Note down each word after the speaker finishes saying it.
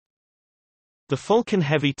The Falcon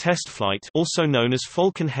Heavy test flight, also known as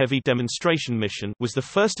Falcon Heavy demonstration mission, was the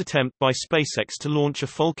first attempt by SpaceX to launch a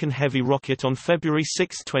Falcon Heavy rocket on February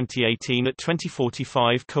 6, 2018 at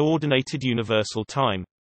 20:45 Coordinated Universal Time.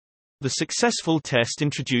 The successful test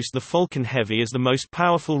introduced the Falcon Heavy as the most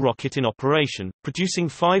powerful rocket in operation, producing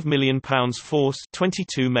 5 million pounds force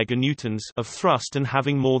 22 meganewtons of thrust and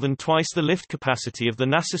having more than twice the lift capacity of the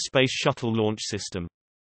NASA Space Shuttle launch system.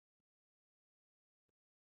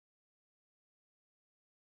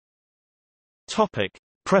 Topic: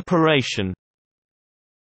 Preparation.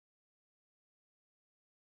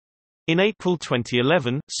 In April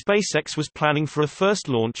 2011, SpaceX was planning for a first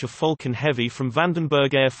launch of Falcon Heavy from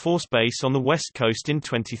Vandenberg Air Force Base on the West Coast in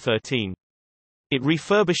 2013. It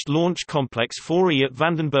refurbished Launch Complex 4E at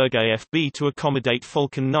Vandenberg AFB to accommodate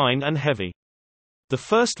Falcon 9 and Heavy. The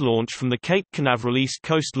first launch from the Cape Canaveral East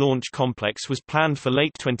Coast Launch Complex was planned for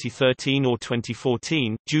late 2013 or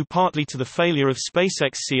 2014, due partly to the failure of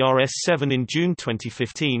SpaceX CRS-7 in June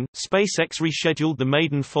 2015. SpaceX rescheduled the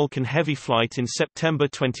maiden Falcon Heavy flight in September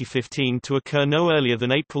 2015 to occur no earlier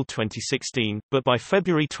than April 2016, but by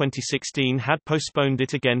February 2016 had postponed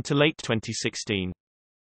it again to late 2016.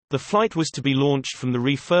 The flight was to be launched from the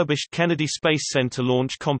refurbished Kennedy Space Center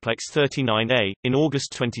Launch Complex 39A. In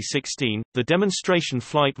August 2016, the demonstration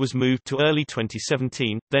flight was moved to early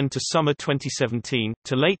 2017, then to summer 2017,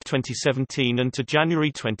 to late 2017 and to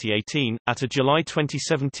January 2018. At a July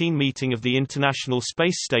 2017 meeting of the International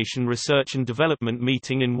Space Station Research and Development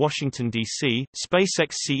meeting in Washington, D.C.,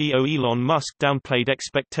 SpaceX CEO Elon Musk downplayed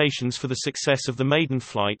expectations for the success of the maiden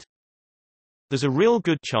flight. There's a real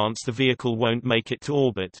good chance the vehicle won't make it to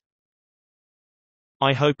orbit.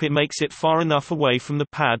 I hope it makes it far enough away from the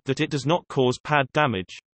pad that it does not cause pad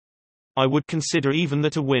damage. I would consider even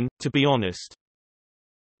that a win, to be honest.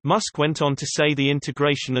 Musk went on to say the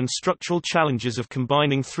integration and structural challenges of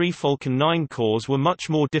combining 3 Falcon 9 cores were much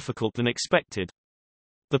more difficult than expected.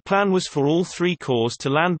 The plan was for all 3 cores to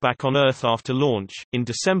land back on Earth after launch. In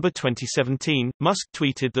December 2017, Musk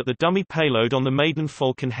tweeted that the dummy payload on the maiden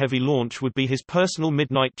Falcon Heavy launch would be his personal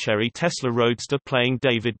Midnight Cherry Tesla Roadster playing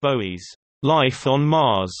David Bowie's Life on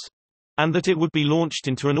Mars, and that it would be launched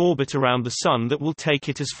into an orbit around the Sun that will take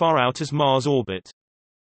it as far out as Mars orbit.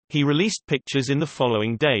 He released pictures in the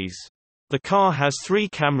following days. The car has 3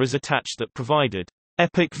 cameras attached that provided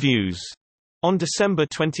epic views. On December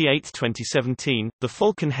 28, 2017, the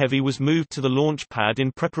Falcon Heavy was moved to the launch pad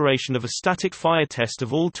in preparation of a static fire test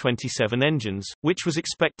of all 27 engines, which was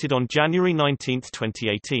expected on January 19,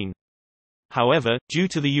 2018. However, due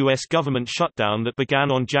to the U.S. government shutdown that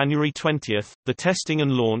began on January 20, the testing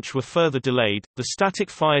and launch were further delayed. The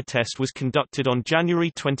static fire test was conducted on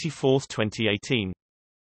January 24, 2018.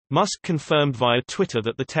 Musk confirmed via Twitter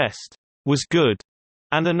that the test was good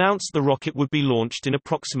and announced the rocket would be launched in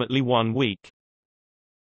approximately 1 week.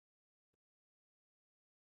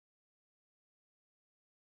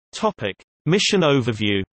 Topic: Mission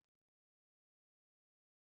overview.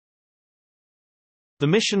 The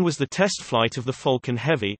mission was the test flight of the Falcon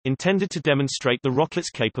Heavy, intended to demonstrate the rocket's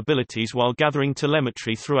capabilities while gathering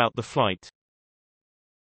telemetry throughout the flight.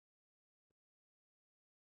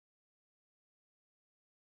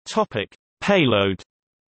 Topic: Payload.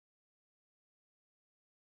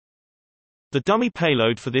 The dummy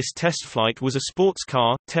payload for this test flight was a sports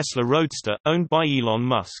car, Tesla Roadster, owned by Elon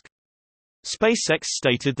Musk. SpaceX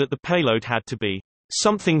stated that the payload had to be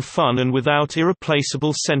something fun and without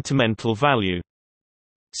irreplaceable sentimental value.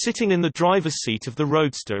 Sitting in the driver's seat of the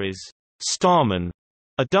Roadster is Starman,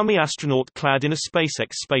 a dummy astronaut clad in a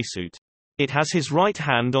SpaceX spacesuit. It has his right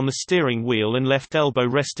hand on the steering wheel and left elbow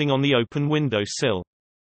resting on the open window sill.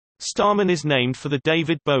 Starman is named for the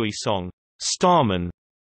David Bowie song, Starman.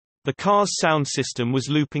 The car's sound system was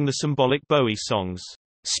looping the symbolic Bowie songs,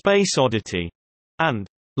 Space Oddity and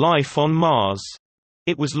Life on Mars.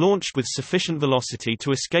 It was launched with sufficient velocity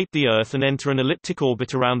to escape the Earth and enter an elliptic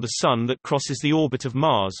orbit around the Sun that crosses the orbit of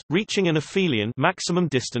Mars, reaching an aphelion maximum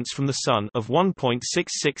distance from the Sun of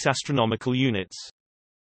 1.66 astronomical units.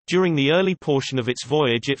 During the early portion of its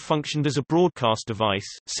voyage it functioned as a broadcast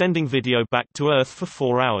device, sending video back to Earth for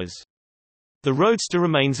 4 hours. The Roadster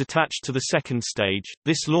remains attached to the second stage.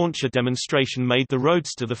 This launcher demonstration made the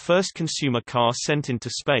Roadster the first consumer car sent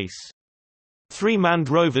into space. 3 manned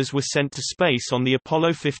rovers were sent to space on the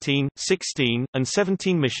Apollo 15, 16, and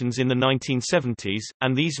 17 missions in the 1970s,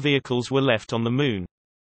 and these vehicles were left on the Moon.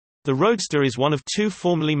 The Roadster is one of two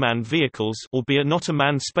formerly manned vehicles, albeit not a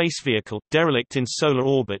manned space vehicle, derelict in solar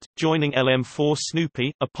orbit, joining LM-4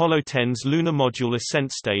 Snoopy, Apollo 10's Lunar Module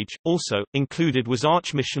ascent stage. Also, included was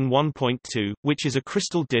Arch Mission 1.2, which is a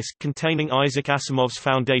crystal disk containing Isaac Asimov's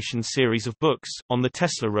Foundation series of books. On the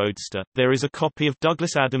Tesla Roadster, there is a copy of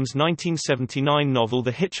Douglas Adams' 1979 novel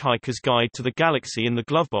The Hitchhiker's Guide to the Galaxy in the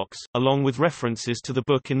glovebox, along with references to the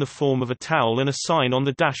book in the form of a towel and a sign on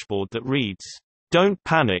the dashboard that reads, "Don't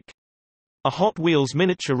panic." A Hot Wheels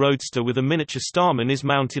miniature roadster with a miniature Starman is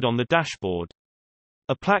mounted on the dashboard.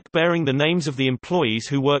 A plaque bearing the names of the employees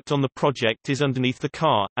who worked on the project is underneath the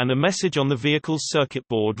car, and a message on the vehicle's circuit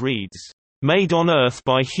board reads, "Made on Earth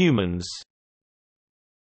by humans."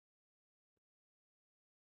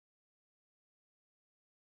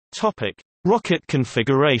 Topic: Rocket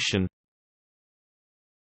configuration.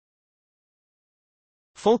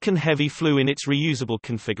 Falcon Heavy flew in its reusable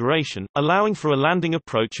configuration, allowing for a landing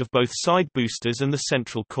approach of both side boosters and the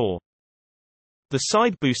central core. The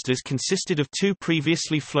side boosters consisted of two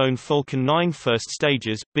previously flown Falcon 9 first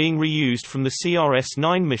stages, being reused from the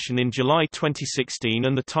CRS-9 mission in July 2016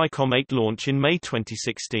 and the Tycom 8 launch in May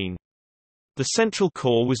 2016. The central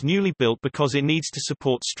core was newly built because it needs to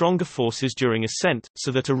support stronger forces during ascent,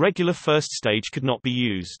 so that a regular first stage could not be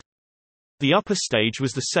used. The upper stage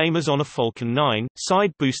was the same as on a Falcon 9.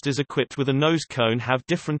 Side boosters equipped with a nose cone have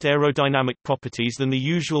different aerodynamic properties than the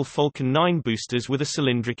usual Falcon 9 boosters with a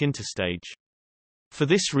cylindric interstage. For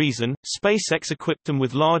this reason, SpaceX equipped them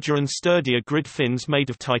with larger and sturdier grid fins made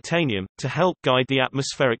of titanium, to help guide the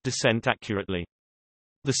atmospheric descent accurately.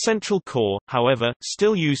 The central core, however,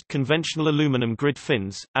 still used conventional aluminum grid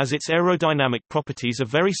fins, as its aerodynamic properties are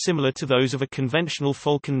very similar to those of a conventional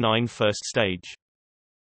Falcon 9 first stage.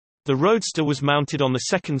 The Roadster was mounted on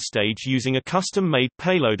the second stage using a custom-made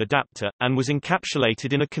payload adapter, and was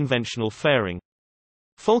encapsulated in a conventional fairing.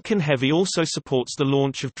 Falcon Heavy also supports the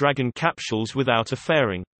launch of Dragon capsules without a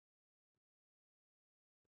fairing.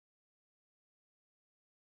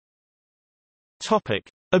 Topic: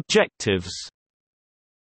 Objectives.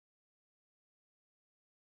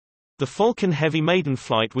 The Falcon Heavy maiden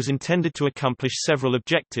flight was intended to accomplish several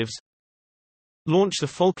objectives. Launch the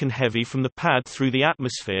Falcon Heavy from the pad through the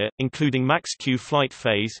atmosphere, including max-Q flight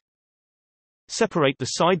phase. Separate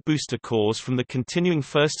the side booster cores from the continuing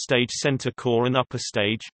first stage center core and upper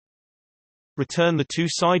stage. Return the two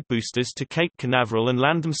side boosters to Cape Canaveral and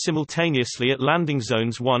land them simultaneously at landing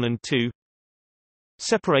zones 1 and 2.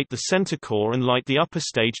 Separate the center core and light the upper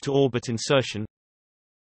stage to orbit insertion.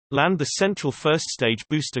 Land the central first stage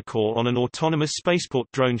booster core on an autonomous spaceport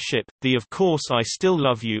drone ship, the Of Course I Still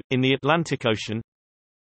Love You, in the Atlantic Ocean.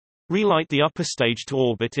 Relight the upper stage to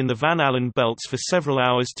orbit in the Van Allen belts for several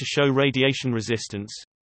hours to show radiation resistance.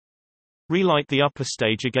 Relight the upper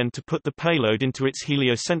stage again to put the payload into its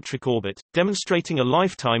heliocentric orbit, demonstrating a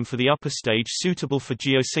lifetime for the upper stage suitable for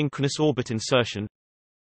geosynchronous orbit insertion.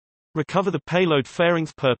 Recover the payload fairing.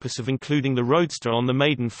 The purpose of including the Roadster on the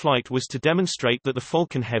maiden flight was to demonstrate that the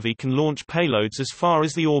Falcon Heavy can launch payloads as far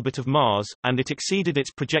as the orbit of Mars, and it exceeded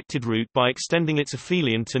its projected route by extending its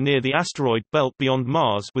aphelion to near the asteroid belt beyond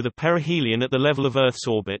Mars with a perihelion at the level of Earth's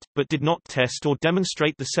orbit, but did not test or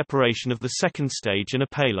demonstrate the separation of the second stage and a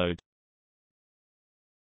payload.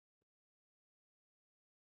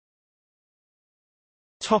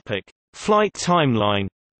 Topic: Flight timeline.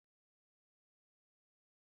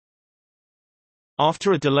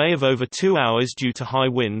 After a delay of over 2 hours due to high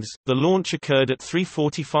winds, the launch occurred at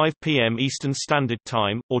 3:45 p.m. Eastern Standard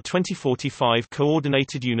Time, or 2045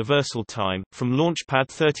 Coordinated Universal Time, from Launch Pad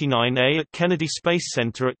 39A at Kennedy Space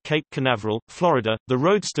Center at Cape Canaveral, Florida. The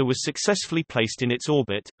Roadster was successfully placed in its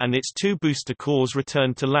orbit, and its two booster cores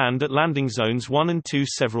returned to land at landing zones 1 and 2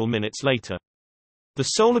 several minutes later. The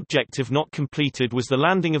sole objective not completed was the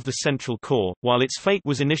landing of the central core. While its fate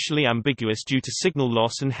was initially ambiguous due to signal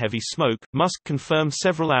loss and heavy smoke, Musk confirmed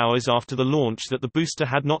several hours after the launch that the booster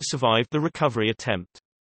had not survived the recovery attempt.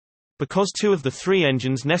 Because two of the three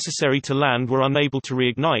engines necessary to land were unable to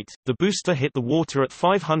reignite, the booster hit the water at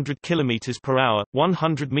 500 km/h,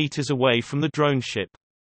 100 meters away from the drone ship.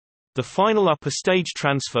 The final upper stage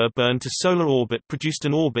transfer burn to solar orbit produced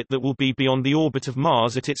an orbit that will be beyond the orbit of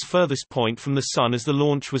Mars at its furthest point from the Sun. As the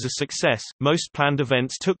launch was a success, most planned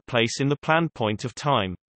events took place in the planned point of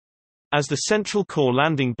time. As the central core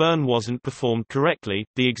landing burn wasn't performed correctly,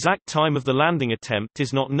 the exact time of the landing attempt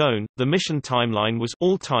is not known. The mission timeline was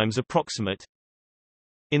all times approximate.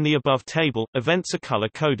 In the above table, events are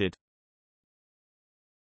color-coded.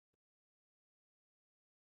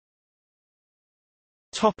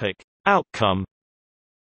 Topic: Outcome.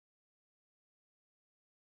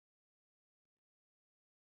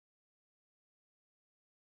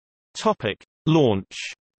 Launch.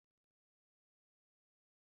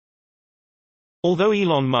 Although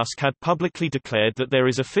Elon Musk had publicly declared that there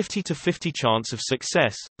is a 50-50 chance of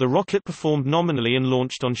success, the rocket performed nominally and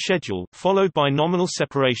launched on schedule, followed by nominal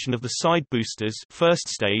separation of the side boosters first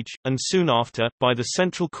stage, and soon after, by the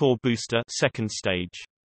central core booster second stage.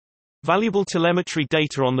 Valuable telemetry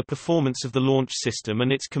data on the performance of the launch system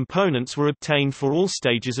and its components were obtained for all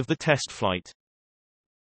stages of the test flight.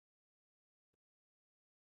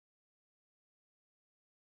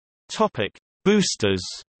 Boosters.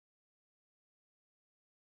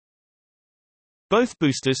 Both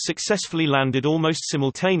boosters successfully landed almost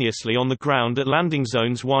simultaneously on the ground at landing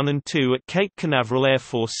zones 1 and 2 at Cape Canaveral Air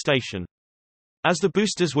Force Station. As the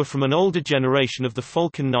boosters were from an older generation of the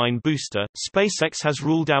Falcon 9 booster, SpaceX has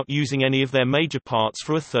ruled out using any of their major parts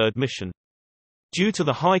for a third mission. Due to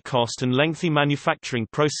the high cost and lengthy manufacturing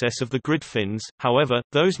process of the grid fins, however,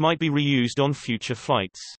 those might be reused on future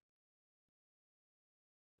flights.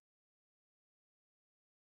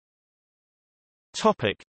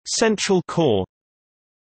 Central core.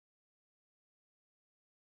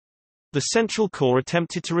 The central core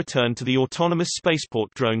attempted to return to the autonomous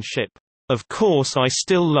spaceport drone ship, "Of Course I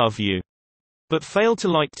Still Love You," but failed to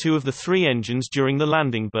light 2 of the 3 engines during the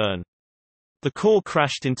landing burn. The core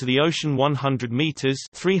crashed into the ocean 100 meters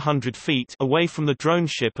 (300 feet) away from the drone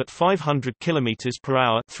ship at 500 kilometers per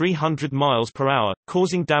hour (300 miles per hour),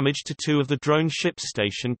 causing damage to 2 of the drone ship's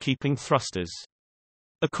station-keeping thrusters.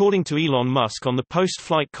 According to Elon Musk on the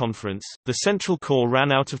post-flight conference, the central core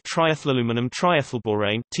ran out of triethylaluminum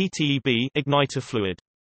triethylborane (TTEB) igniter fluid.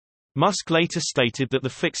 Musk later stated that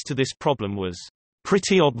the fix to this problem was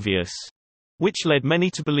pretty obvious, which led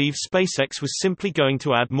many to believe SpaceX was simply going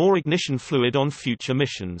to add more ignition fluid on future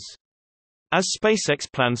missions. As SpaceX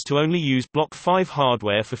plans to only use Block 5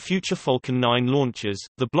 hardware for future Falcon 9 launches,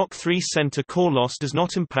 the Block 3 center core loss does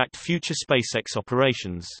not impact future SpaceX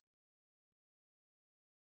operations.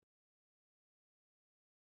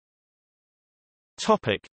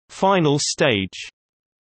 Final stage.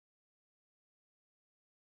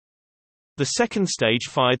 The second stage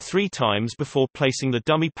fired 3 times before placing the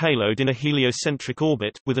dummy payload in a heliocentric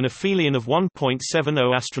orbit, with an aphelion of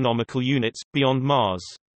 1.70 astronomical units, beyond Mars.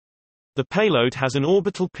 The payload has an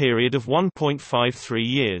orbital period of 1.53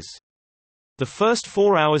 years. The first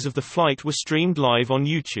 4 hours of the flight were streamed live on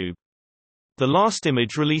YouTube. The last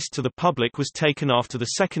image released to the public was taken after the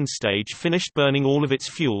second stage finished burning all of its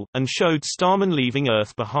fuel, and showed Starman leaving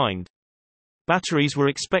Earth behind. Batteries were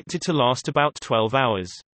expected to last about 12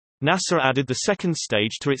 hours. NASA added the second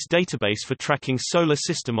stage to its database for tracking solar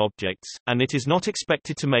system objects, and it is not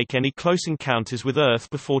expected to make any close encounters with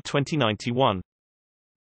Earth before 2091.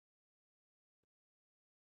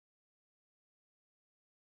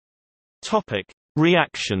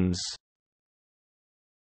 Reactions.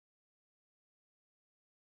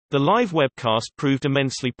 The live webcast proved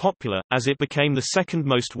immensely popular, as it became the second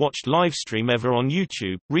most watched livestream ever on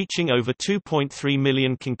YouTube, reaching over 2.3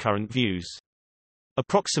 million concurrent views.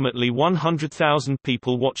 Approximately 100,000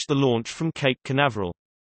 people watched the launch from Cape Canaveral.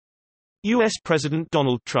 U.S. President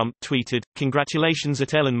Donald Trump tweeted, "Congratulations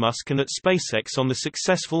at Elon Musk and at SpaceX on the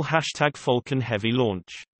successful #Falcon Heavy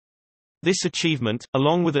launch." This achievement,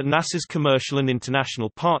 along with at NASA's commercial and international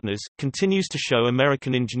partners, continues to show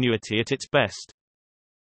American ingenuity at its best.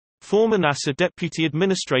 Former NASA Deputy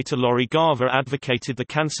Administrator Lori Garver advocated the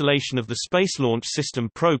cancellation of the Space Launch System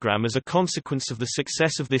program as a consequence of the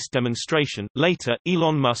success of this demonstration. Later,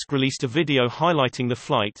 Elon Musk released a video highlighting the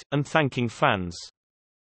flight, and thanking fans.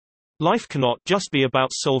 Life cannot just be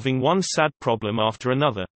about solving one sad problem after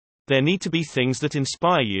another. There need to be things that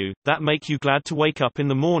inspire you, that make you glad to wake up in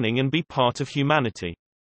the morning and be part of humanity.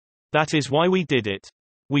 That is why we did it.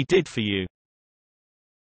 We did for you.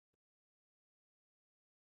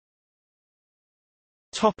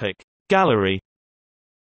 Gallery.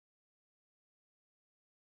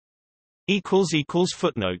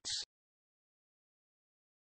 Footnotes